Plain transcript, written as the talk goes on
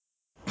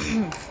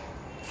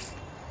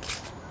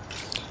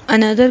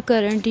Another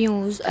current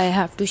news I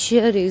have to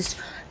share is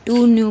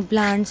two new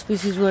plant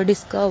species were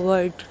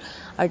discovered.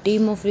 A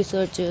team of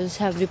researchers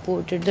have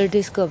reported the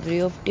discovery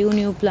of two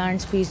new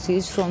plant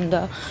species from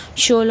the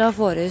Shola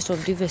forest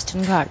of the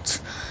Western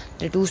Ghats.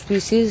 The two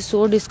species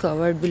so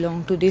discovered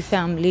belong to the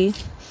family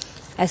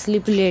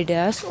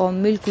Asclepiadaceae or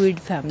milkweed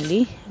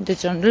family. The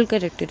general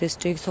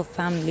characteristics of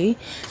family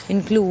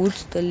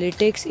includes the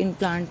latex in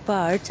plant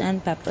parts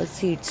and pepper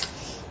seeds.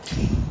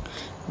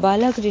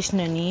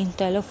 Balakrishnani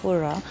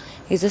telophora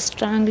is a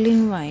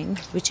strangling vine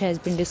which has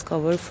been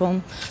discovered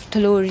from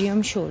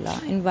Thalorium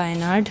shola in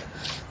Wayanad,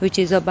 which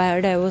is a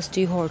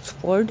biodiversity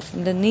hotspot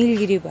in the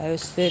Nilgiri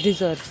Biosphere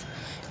Reserve.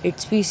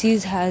 Its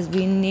species has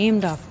been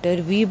named after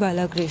V.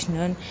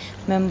 Balakrishnan,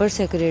 Member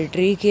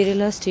Secretary,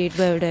 Kerala State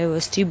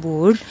Biodiversity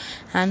Board,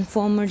 and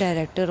former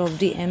Director of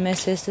the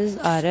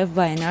MSSSRF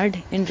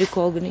Wayanad in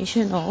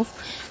recognition of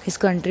his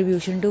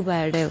contribution to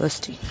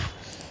biodiversity.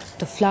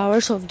 The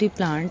flowers of the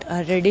plant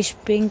are reddish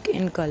pink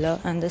in color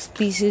and the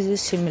species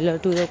is similar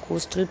to the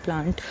coastal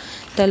plant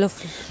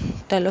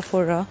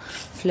Telophora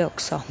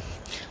phloxa.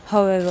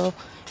 However,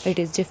 it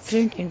is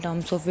different in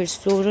terms of its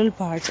floral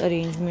parts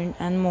arrangement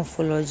and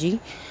morphology.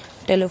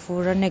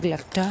 Telophora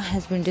neglecta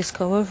has been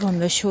discovered from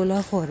the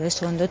Shola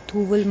forest on the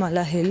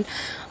Thuval hill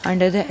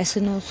under the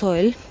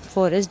Asinosoil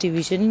Forest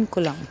Division in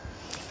Kollam.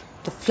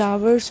 The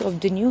flowers of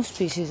the new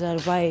species are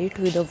white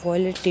with a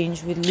violet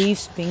tinge with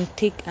leaves being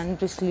thick and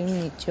bristly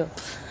in nature,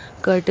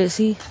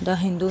 courtesy the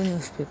Hindu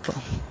newspaper.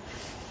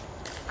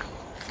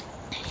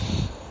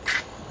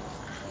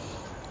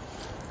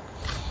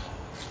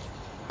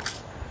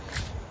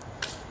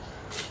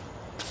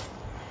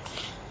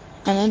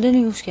 Another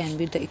news can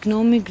be the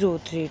economic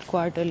growth rate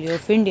quarterly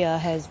of India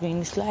has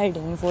been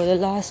sliding for the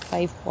last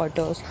 5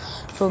 quarters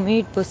from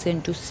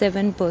 8% to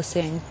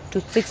 7% to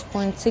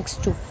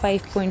 6.6 to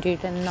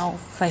 5.8 and now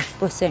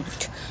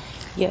 5%.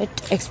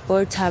 Yet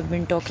experts have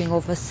been talking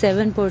of a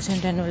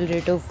 7% annual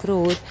rate of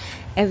growth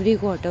every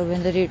quarter.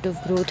 When the rate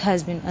of growth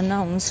has been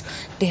announced,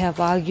 they have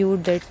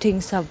argued that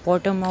things have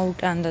bottomed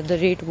out and that the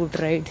rate would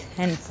rise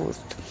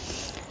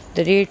henceforth.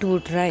 The rate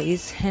would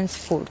rise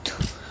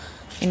henceforth.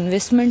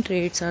 Investment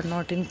rates are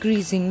not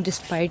increasing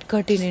despite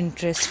cut in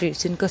interest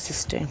rates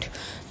inconsistent.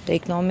 The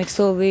economic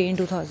survey in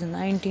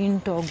 2019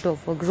 talked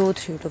of a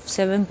growth rate of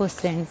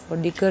 7% for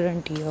the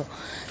current year.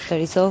 The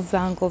Reserve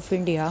Bank of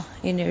India,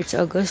 in its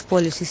August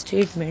policy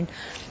statement,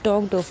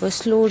 talked of a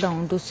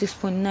slowdown to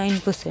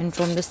 6.9%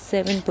 from the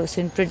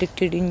 7%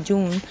 predicted in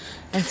June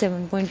and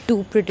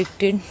 7.2%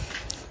 predicted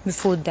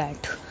before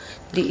that.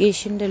 The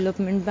Asian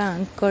Development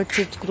Bank cut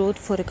its growth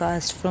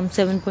forecast from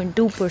 7.2%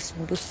 to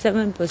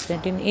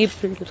 7% in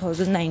April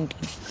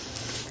 2019.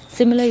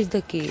 Similar is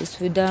the case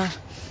with the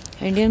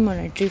Indian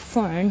Monetary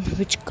Fund,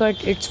 which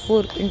cut its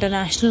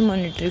International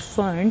Monetary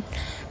Fund,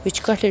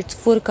 which cut its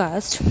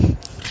forecast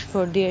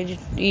for the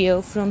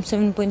year from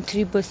 7.3%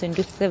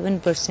 to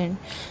 7%.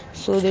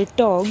 So they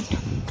talked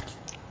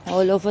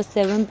all of a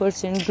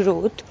 7%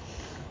 growth,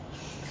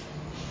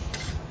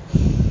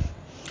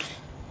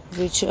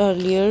 which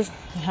earlier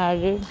had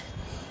it,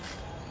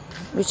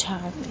 which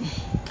had,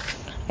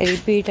 I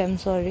repeat, I'm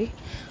sorry,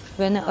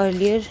 when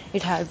earlier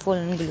it had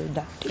fallen below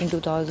that. In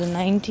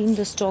 2019,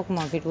 the stock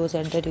market was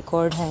at the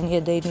record high,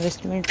 yet the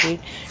investment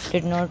rate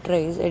did not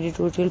rise.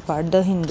 Editorial part The Hindu.